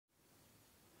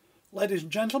Ladies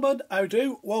and gentlemen, how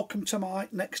do? Welcome to my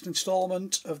next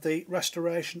instalment of the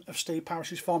restoration of Steve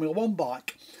Parrish's Formula 1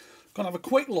 bike. Going to have a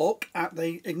quick look at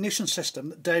the ignition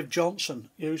system that Dave Johnson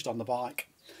used on the bike.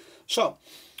 So,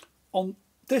 on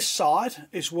this side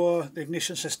is where the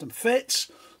ignition system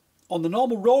fits. On the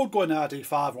normal road going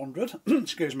RD500,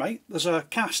 excuse me, there's a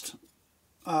cast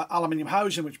aluminium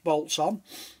housing which bolts on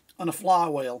and a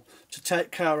flywheel to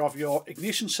take care of your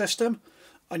ignition system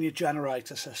and your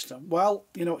generator system. Well,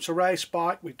 you know, it's a race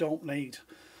bike, we don't need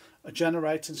a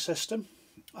generating system.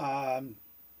 A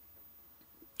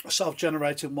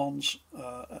self-generating one's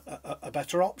a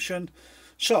better option.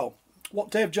 So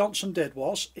what Dave Johnson did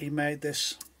was he made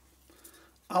this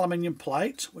aluminium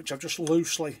plate, which I've just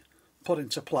loosely put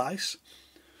into place.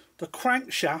 The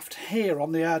crankshaft here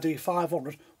on the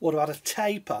RD500 would have had a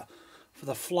taper for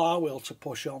the flywheel to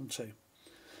push onto.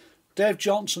 Dave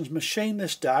Johnson's machined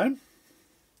this down,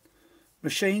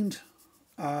 machined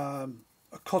a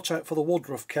cutout for the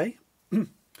Woodruff key, and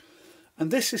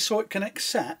this is so it can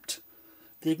accept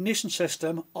the ignition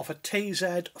system of a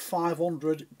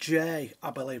TZ500J,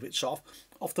 I believe it's off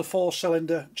the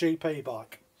 4-cylinder GP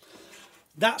bike.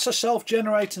 That's a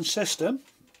self-generating system.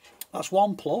 That's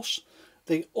one plus.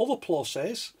 The other plus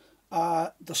is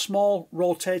the small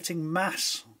rotating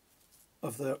mass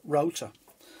of the rotor.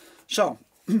 So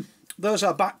there's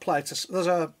our back plate. There's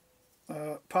a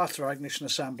part of our ignition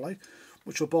assembly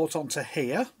which we're brought onto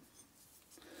here,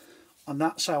 and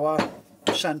that's our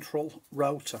central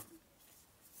rotor.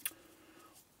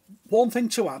 One thing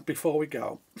to add before we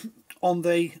go, on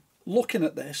the looking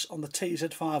at this on the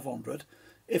TZ500,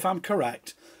 if I'm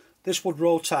correct, this would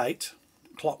rotate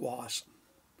clockwise.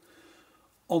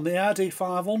 On the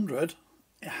RD500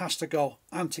 it has to go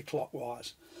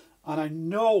anti-clockwise, and I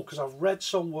know because I've read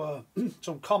somewhere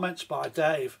some comments by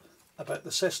Dave about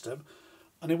the system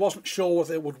and he wasn't sure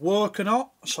whether it would work or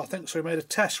not, so he made a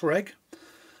test rig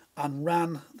and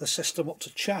ran the system up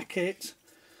to check it.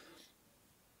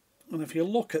 And if you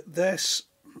look at this,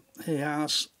 he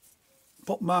has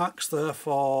put marks there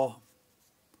for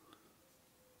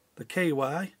the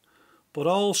keyway, but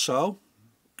also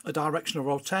a direction of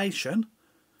rotation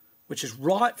which is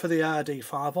right for the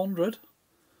RD500,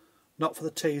 not for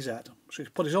the TZ. So he's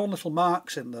put his own little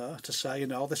marks in there to say, you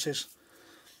know, this is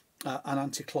an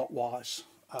anti-clockwise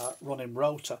running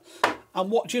rotor. And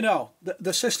what do you know,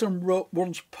 the system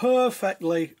runs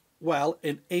perfectly well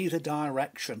in either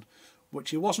direction,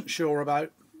 which he wasn't sure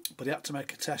about, but he had to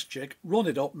make a test jig, run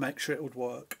it up, make sure it would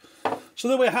work. So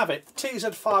there we have it,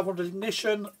 TZ500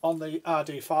 ignition on the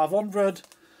RD500.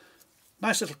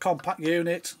 Nice little compact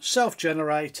unit,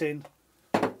 self-generating,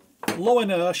 low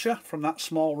inertia from that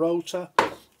small rotor.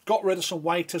 Got rid of some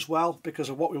weight as well because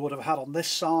of what we would have had on this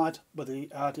side with the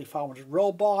RD500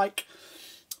 road bike.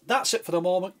 That's it for the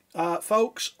moment,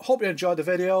 folks. Hope you enjoyed the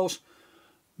videos.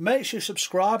 Make sure you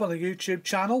subscribe on the YouTube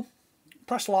channel.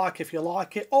 Press like if you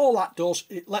like it. All that does,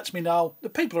 it lets me know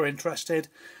that people are interested.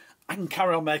 I can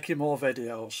carry on making more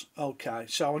videos. Okay,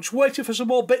 so I'm just waiting for some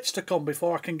more bits to come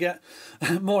before I can get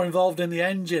more involved in the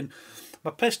engine.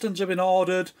 My pistons have been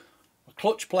ordered. My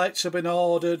clutch plates have been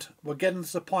ordered. We're getting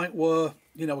to the point where,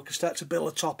 you know, we can start to build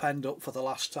a top end up for the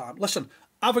last time. Listen,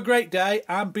 have a great day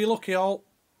and be lucky all.